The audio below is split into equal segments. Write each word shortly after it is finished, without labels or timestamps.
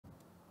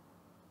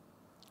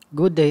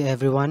Good day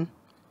everyone,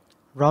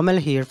 Rommel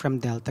here from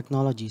Dell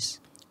Technologies.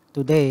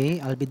 Today,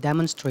 I'll be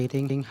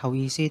demonstrating how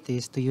easy it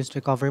is to use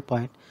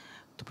RecoverPoint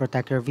to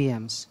protect your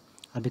VMs.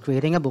 I'll be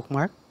creating a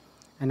bookmark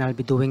and I'll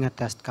be doing a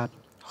test cut.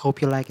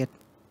 Hope you like it.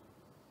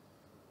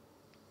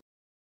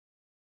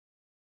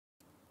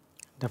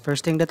 The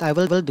first thing that I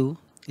will do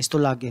is to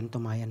log into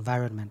my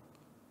environment.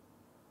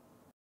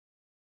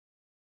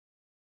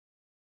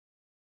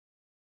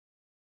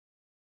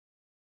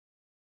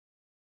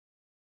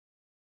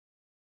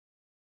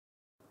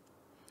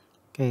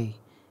 Okay,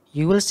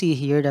 you will see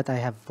here that I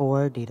have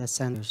 4 data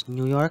centers: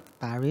 New York,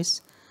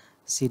 Paris,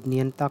 Sydney,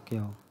 and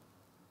Tokyo.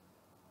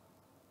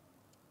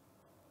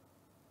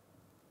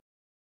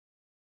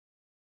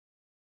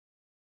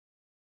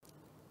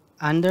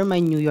 Under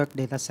my New York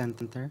data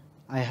center,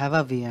 I have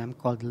a VM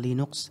called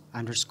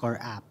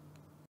Linux_app.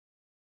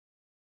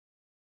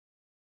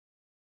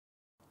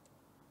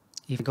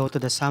 If I go to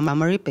the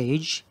summary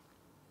page,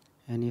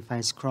 and if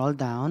I scroll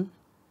down,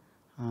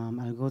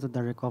 I'll go to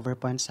the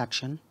RecoverPoint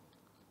section.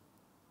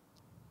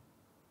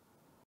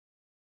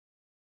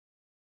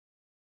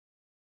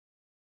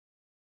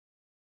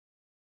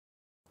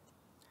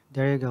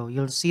 There you go.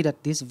 You'll see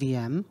that this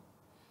VM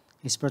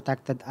is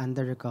protected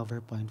under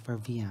RecoverPoint for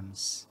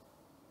VMs.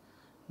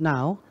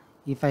 Now,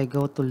 if I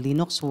go to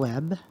Linux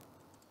Web,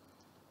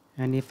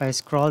 and if I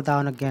scroll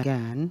down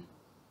again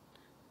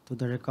to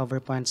the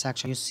RecoverPoint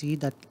section, you see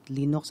that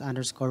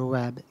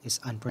Linux_web is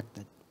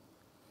unprotected.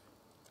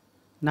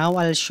 Now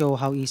I'll show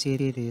how easy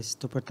it is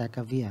to protect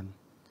a VM.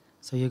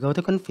 So you go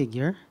to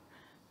Configure,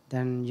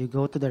 then you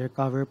go to the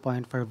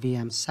RecoverPoint for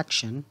VM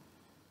section.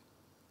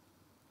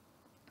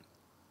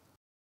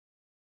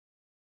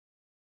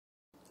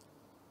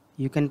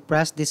 You can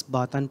press this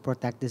button,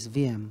 Protect this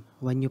VM.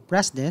 When you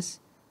press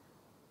this,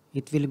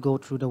 it will go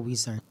through the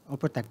wizard of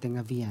protecting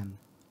a VM.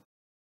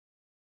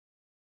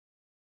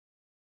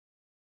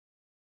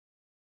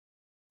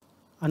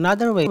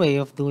 Another way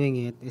of doing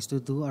it is to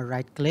do a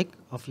right click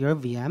of your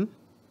VM,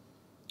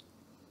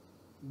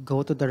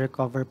 go to the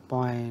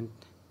RecoverPoint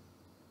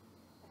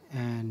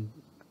and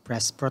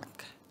press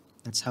Protect.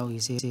 That's how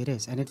easy it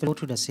is. And it will go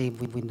through the same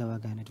window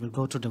again. It will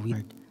go through the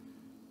wizard.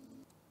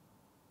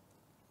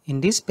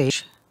 In this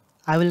page,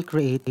 I will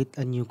create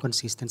a new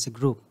consistency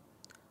group.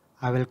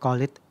 I will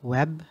call it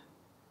Web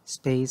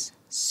Space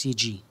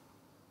CG.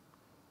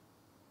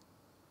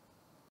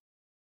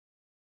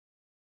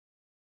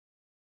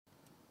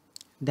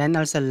 Then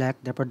I'll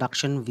select the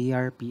production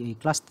VRPA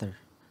cluster.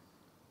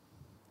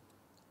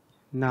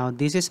 Now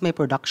this is my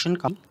production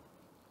copy.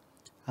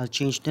 I'll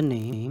change the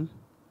name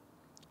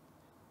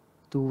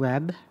to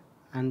web_prod.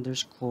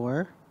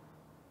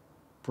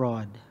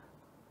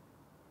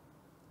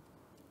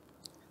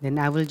 Then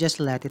I will just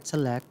let it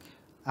select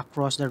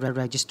across the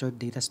registered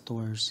data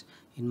stores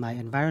in my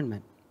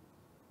environment.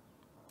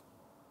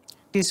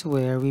 This is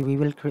where we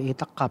will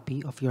create a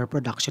copy of your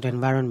production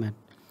environment.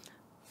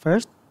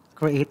 First,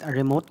 create a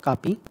remote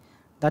copy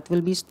that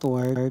will be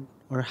stored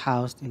or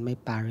housed in my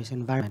Paris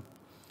environment.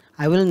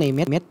 I will name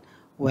it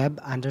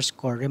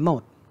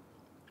web_remote.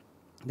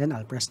 Then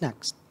I'll press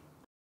next.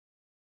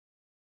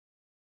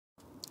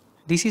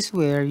 This is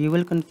where you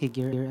will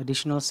configure your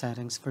additional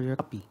settings for your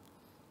copy.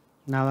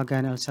 Now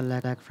again, I'll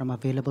select from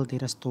available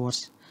data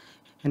stores,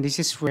 and this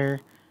is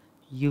where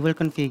you will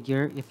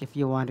configure if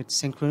you want it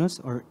synchronous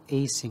or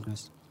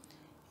asynchronous.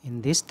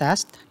 In this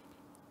test,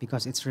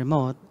 because it's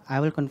remote,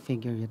 I will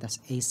configure it as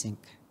async.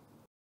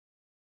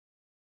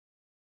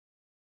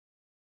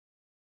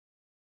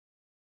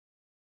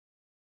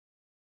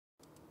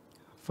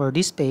 For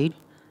this page,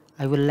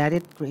 I will let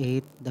it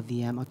create the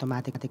VM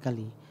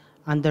automatically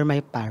under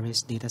my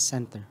Paris data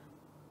center.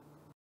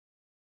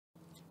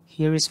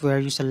 Here is where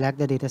you select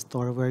the data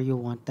store where you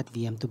want that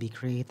VM to be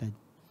created.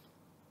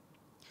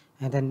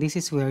 And then this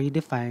is where you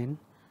define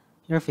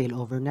your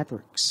failover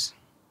networks.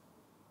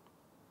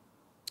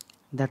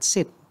 That's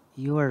it.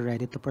 You are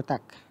ready to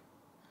protect.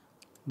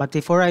 But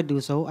before I do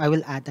so, I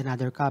will add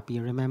another copy.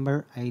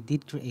 Remember, I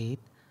did create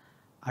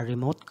a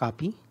remote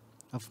copy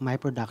of my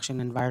production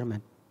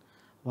environment.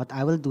 What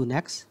I will do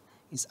next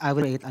is I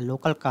will create a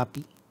local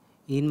copy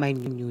in my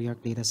New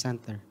York data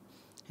center,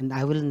 and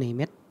I will name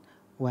it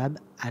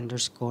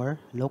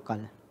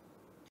web_local.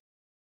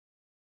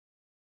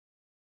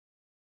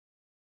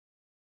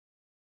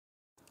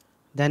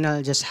 Then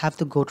I'll just have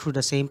to go through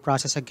the same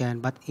process again,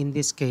 but in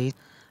this case,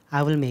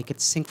 I will make it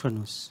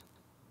synchronous.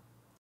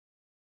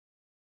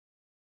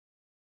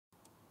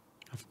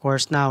 Of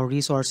course, now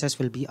resources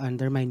will be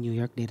under my New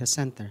York data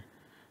center.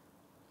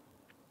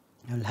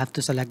 I'll have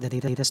to select the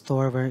data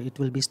store where it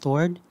will be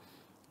stored,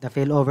 the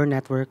failover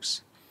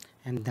networks,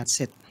 and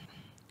that's it.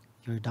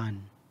 You're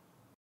done.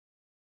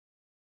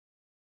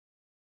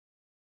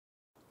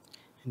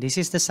 This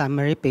is the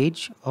summary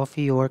page of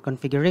your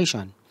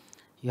configuration.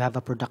 You have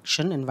a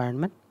production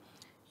environment,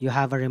 you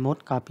have a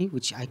remote copy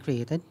which I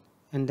created,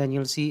 and then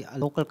you'll see a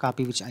local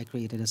copy which I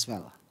created as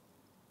well.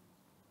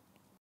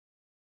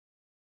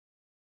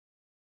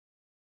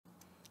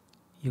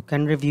 You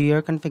can review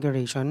your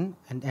configuration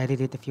and edit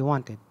it if you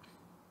want it.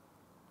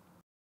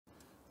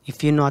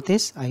 If you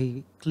notice,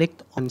 I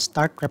clicked on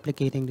start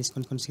replicating this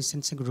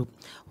consistency group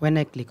when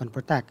I click on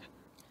protect.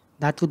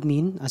 That would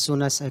mean as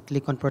soon as I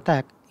click on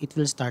protect, it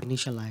will start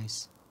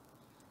initialize.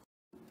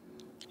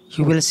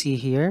 You will see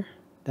here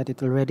that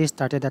it already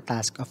started the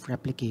task of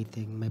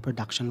replicating my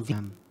production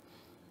VM.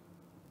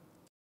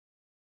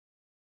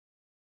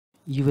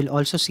 You will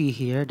also see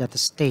here that the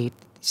state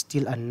is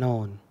still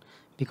unknown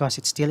because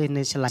it's still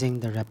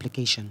initializing the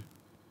replication.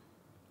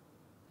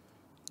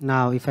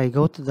 Now, if I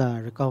go to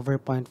the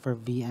RecoverPoint for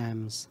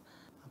VMs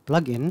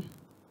plugin,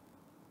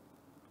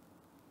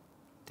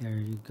 there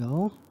you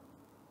go.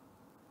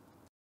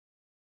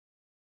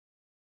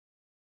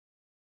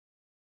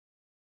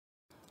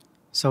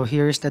 So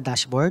here's the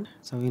dashboard.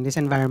 So in this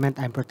environment,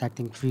 I'm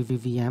protecting 3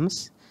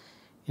 VMs,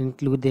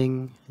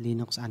 including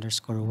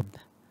Linux_web.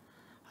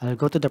 I'll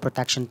go to the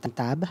protection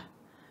tab,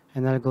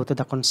 and I'll go to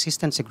the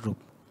consistency group.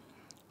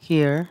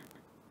 Here,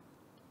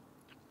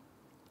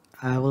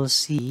 I will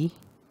see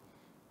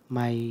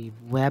my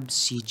web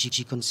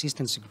CG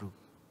consistency group.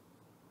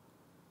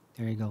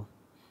 There you go.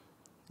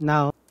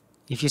 Now,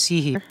 if you see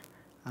here,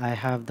 I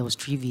have those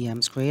 3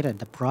 VMs created,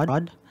 the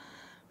prod,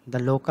 the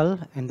local,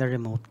 and the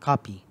remote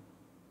copy.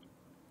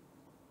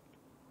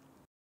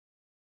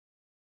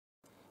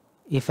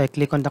 If I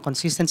click on the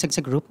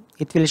consistency group,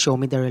 it will show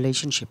me the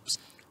relationships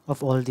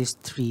of all these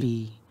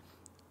 3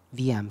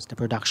 VMs, the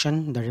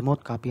production, the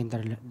remote copy, and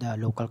the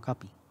local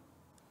copy.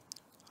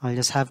 I'll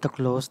just have to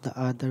close the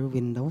other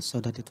window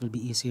so that it will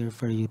be easier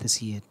for you to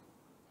see it.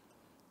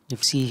 You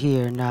see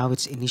here, now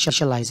it's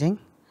initializing.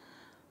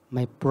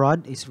 My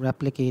prod is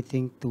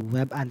replicating to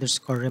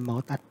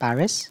web_remote at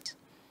Paris.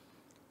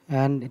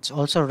 And it's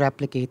also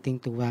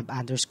replicating to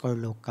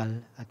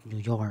web_local at New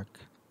York.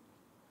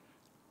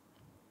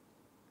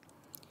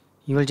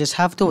 You will just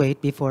have to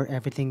wait before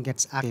everything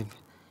gets active.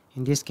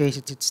 In this case,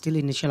 it's still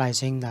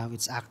initializing. Now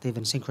it's active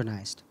and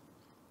synchronized.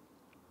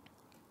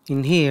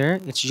 In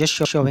here, it's just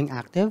showing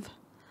active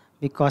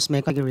because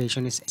my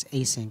configuration is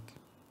async.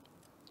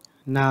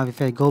 Now,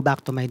 if I go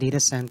back to my data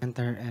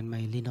center and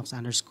my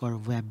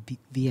Linux_web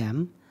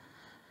VM,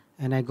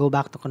 and I go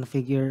back to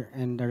configure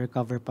and the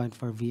RecoverPoint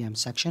for VM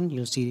section,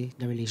 you'll see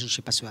the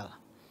relationship as well.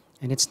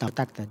 And it's now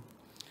protected.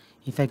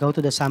 If I go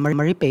to the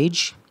summary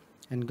page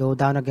and go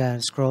down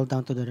again, scroll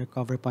down to the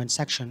RecoverPoint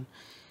section,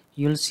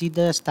 you'll see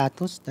the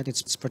status that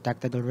it's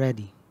protected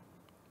already.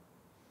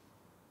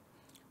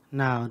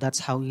 Now,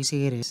 that's how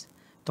easy it is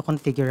to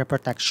configure a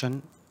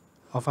protection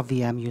of a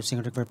VM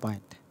using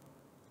RecoverPoint.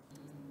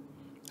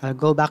 I'll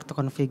go back to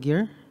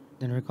configure,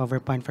 then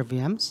RecoverPoint for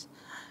VMs,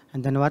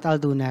 and then what I'll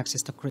do next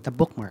is to create a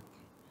bookmark.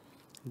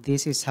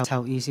 This is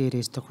how easy it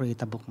is to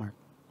create a bookmark.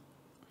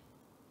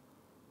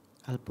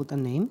 I'll put a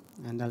name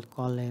and I'll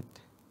call it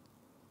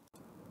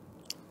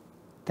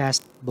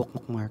test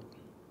bookmark.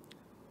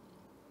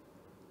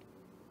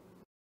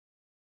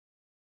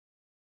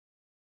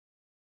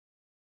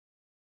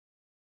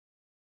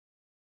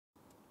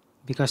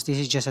 Because this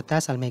is just a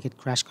test, I'll make it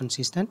crash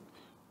consistent.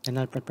 Then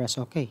I'll press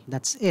OK.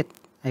 That's it.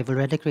 I've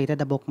already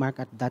created a bookmark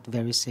at that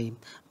very same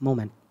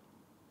moment.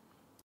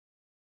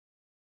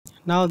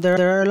 Now, there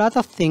are a lot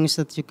of things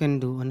that you can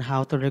do on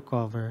how to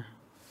recover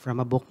from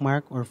a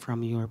bookmark or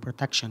from your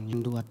protection. You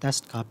can do a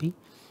test copy,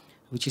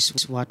 which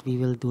is what we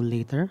will do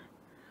later.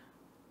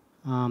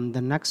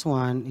 The next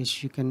one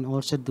is you can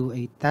also do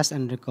a test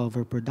and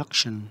recover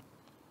production.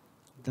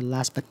 The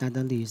last but not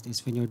the least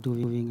is when you're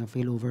doing a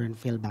failover and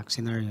failback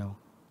scenario.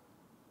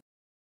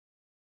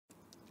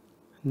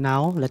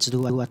 Now, let's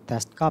do a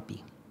test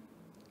copy.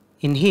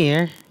 In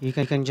here, you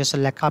can just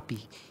select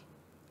copy.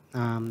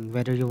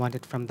 Whether you want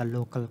it from the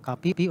local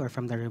copy or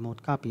from the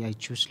remote copy. I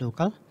choose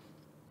local.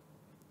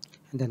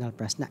 And then I'll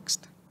press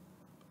next.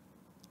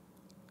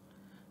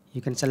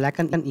 You can select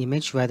an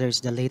image, whether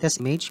it's the latest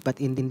image, but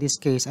in this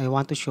case, I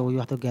want to show you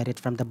how to get it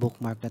from the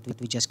bookmark that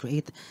we just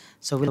created.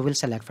 So we'll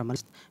select from a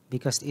list.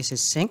 Because this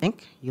is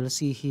sync, you'll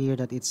see here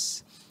that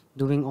it's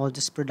doing all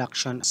this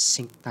production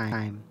sync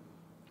time.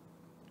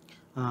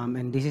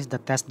 And this is the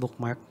test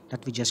bookmark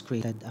that we just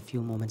created a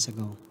few moments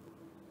ago.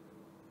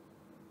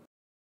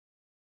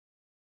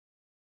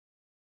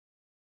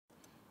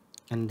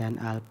 And then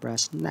I'll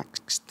press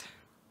next.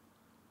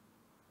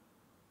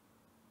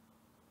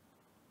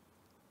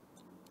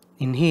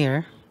 In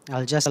here,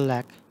 I'll just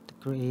select to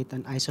create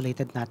an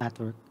isolated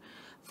network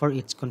for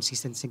its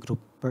consistency group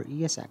per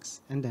ESX.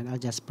 And then I'll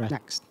just press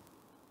next.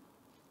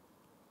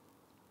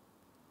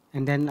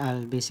 And then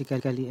I'll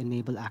basically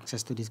enable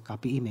access to this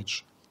copy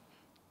image.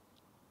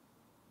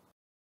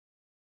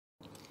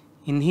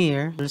 In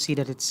here, you'll see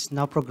that it's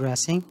now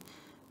progressing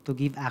to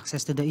give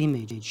access to the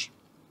image.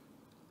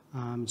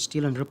 It's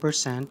still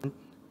 100%.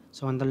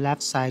 So on the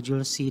left side,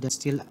 you'll see that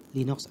still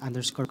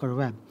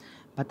Linux_web.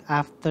 But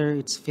after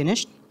it's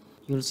finished,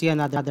 you'll see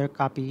another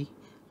copy,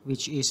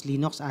 which is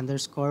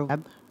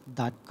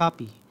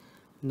Linux_web.copy.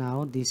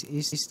 Now, this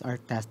is our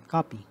test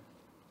copy.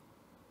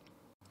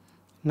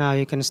 Now,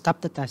 you can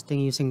stop the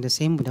testing using the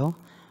same window,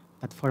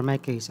 but for my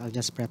case, I'll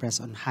just press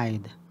on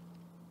hide.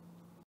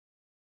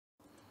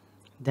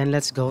 Then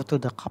let's go to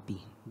the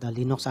copy, the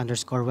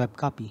Linux_web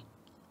copy.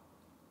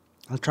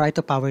 I'll try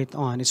to power it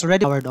on. It's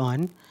already powered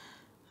on.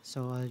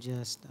 So I'll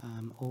just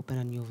open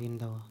a new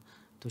window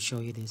to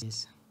show you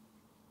this.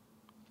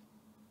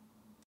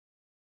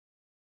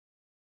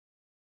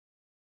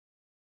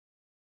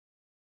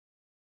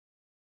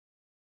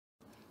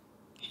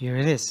 Here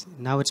it is.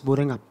 Now it's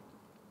booting up.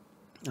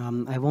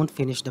 I won't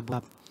finish the boot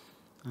up.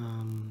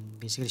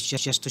 Basically, it's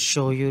just to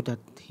show you that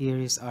here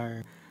is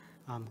our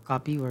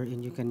copy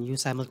wherein you can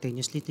use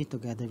simultaneously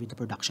together with the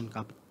production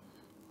copy.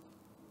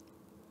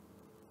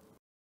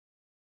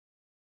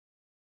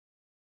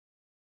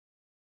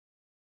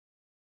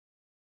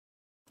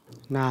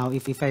 Now,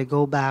 if I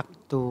go back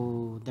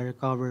to the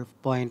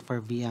RecoverPoint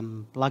for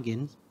VM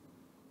plugin,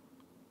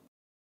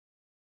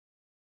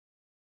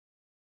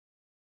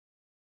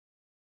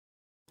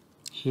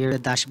 here the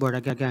dashboard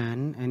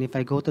again, and if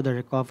I go to the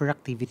recover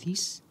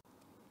activities,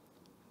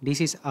 this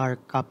is our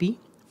copy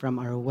from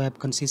our web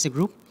consistency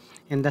group,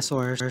 and the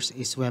source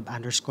is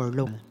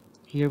web_local.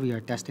 Here we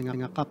are testing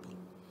a copy.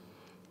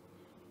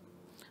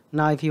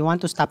 Now, if you want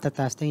to stop the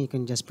testing, you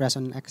can just press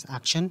on X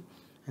action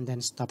and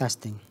then stop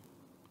testing.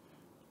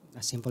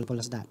 As simple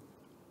as that.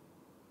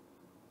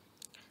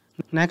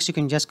 Next, you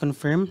can just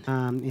confirm.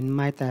 In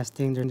my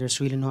testing, there's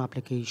really no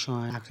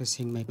application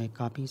accessing my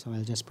copy, so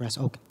I'll just press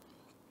OK.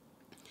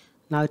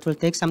 Now, it will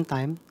take some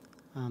time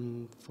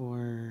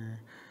for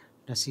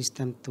the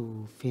system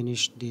to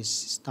finish this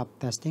stop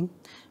testing.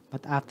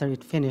 But after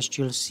it finished,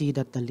 you'll see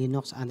that the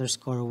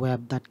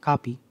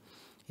linux_web.copy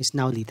is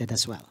now deleted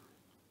as well.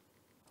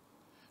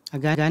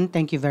 Again,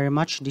 thank you very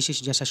much. This is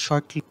just a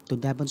short clip to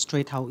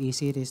demonstrate how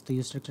easy it is to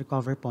use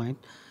RecoverPoint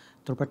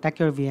to protect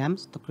your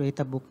VMs, to create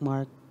a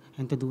bookmark,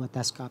 and to do a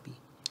test copy.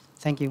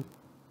 Thank you.